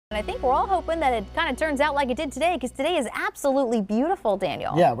And I think we're all hoping that it kind of turns out like it did today, because today is absolutely beautiful,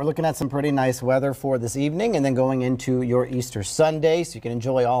 Daniel. Yeah, we're looking at some pretty nice weather for this evening and then going into your Easter Sunday, so you can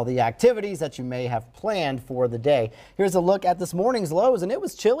enjoy all the activities that you may have planned for the day. Here's a look at this morning's lows, and it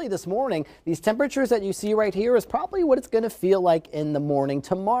was chilly this morning. These temperatures that you see right here is probably what it's going to feel like in the morning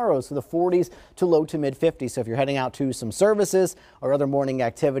tomorrow. So the 40s to low to mid 50s. So if you're heading out to some services or other morning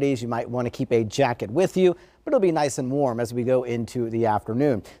activities, you might want to keep a jacket with you. But it'll be nice and warm as we go into the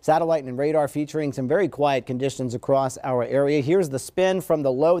afternoon. Satellite and radar featuring some very quiet conditions across our area. Here's the spin from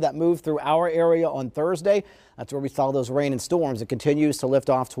the low that moved through our area on Thursday. That's where we saw those rain and storms. It continues to lift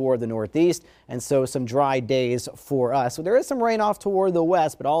off toward the northeast, and so some dry days for us. So there is some rain off toward the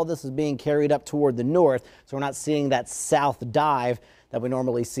west, but all of this is being carried up toward the north, so we're not seeing that south dive that we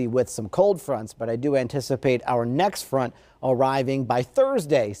normally see with some cold fronts. But I do anticipate our next front arriving by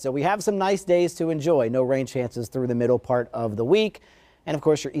Thursday. So we have some nice days to enjoy. No rain chances through the middle part of the week. And of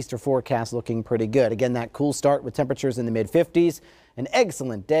course, your Easter forecast looking pretty good. Again, that cool start with temperatures in the mid 50s. An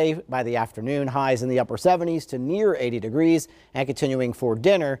excellent day by the afternoon, highs in the upper 70s to near 80 degrees, and continuing for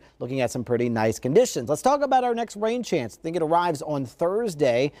dinner, looking at some pretty nice conditions. Let's talk about our next rain chance. I think it arrives on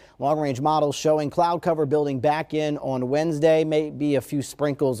Thursday. Long range models showing cloud cover building back in on Wednesday, maybe a few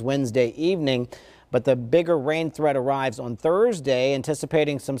sprinkles Wednesday evening. But the bigger rain threat arrives on Thursday,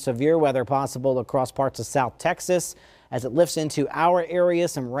 anticipating some severe weather possible across parts of South Texas. As it lifts into our area,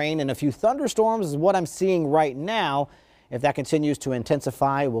 some rain and a few thunderstorms is what I'm seeing right now. If that continues to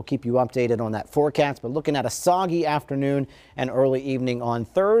intensify, we'll keep you updated on that forecast. But looking at a soggy afternoon and early evening on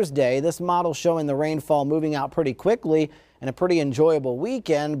Thursday, this model showing the rainfall moving out pretty quickly and a pretty enjoyable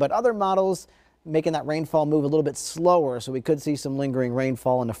weekend. But other models making that rainfall move a little bit slower, so we could see some lingering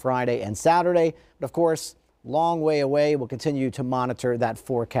rainfall into Friday and Saturday. But of course, long way away. We'll continue to monitor that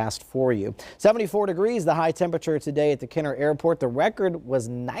forecast for you. 74 degrees, the high temperature today at the Kenner Airport. The record was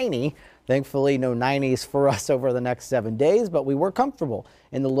 90. Thankfully, no 90s for us over the next 7 days, but we were comfortable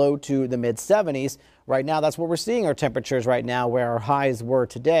in the low to the mid 70s. Right now, that's where we're seeing our temperatures right now, where our highs were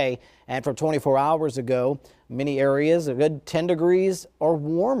today. And from 24 hours ago, many areas a good 10 degrees or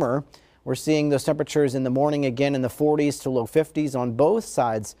warmer. We're seeing those temperatures in the morning again in the 40s to low 50s on both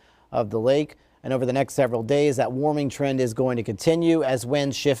sides of the lake. And over the next several days, that warming trend is going to continue as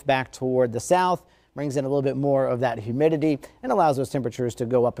winds shift back toward the south, brings in a little bit more of that humidity and allows those temperatures to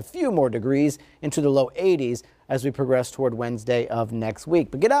go up a few more degrees into the low 80s as we progress toward Wednesday of next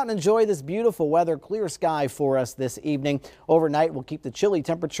week. But get out and enjoy this beautiful weather. Clear sky for us this evening. Overnight, we'll keep the chilly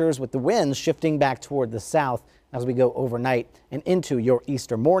temperatures with the winds shifting back toward the south as we go overnight and into your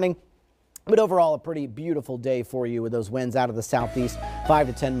Easter morning. But overall, a pretty beautiful day for you with those winds out of the southeast, 5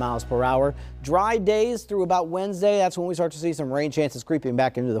 to 10 miles per hour. Dry days through about Wednesday. That's when we start to see some rain chances creeping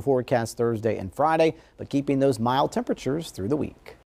back into the forecast Thursday and Friday, but keeping those mild temperatures through the week.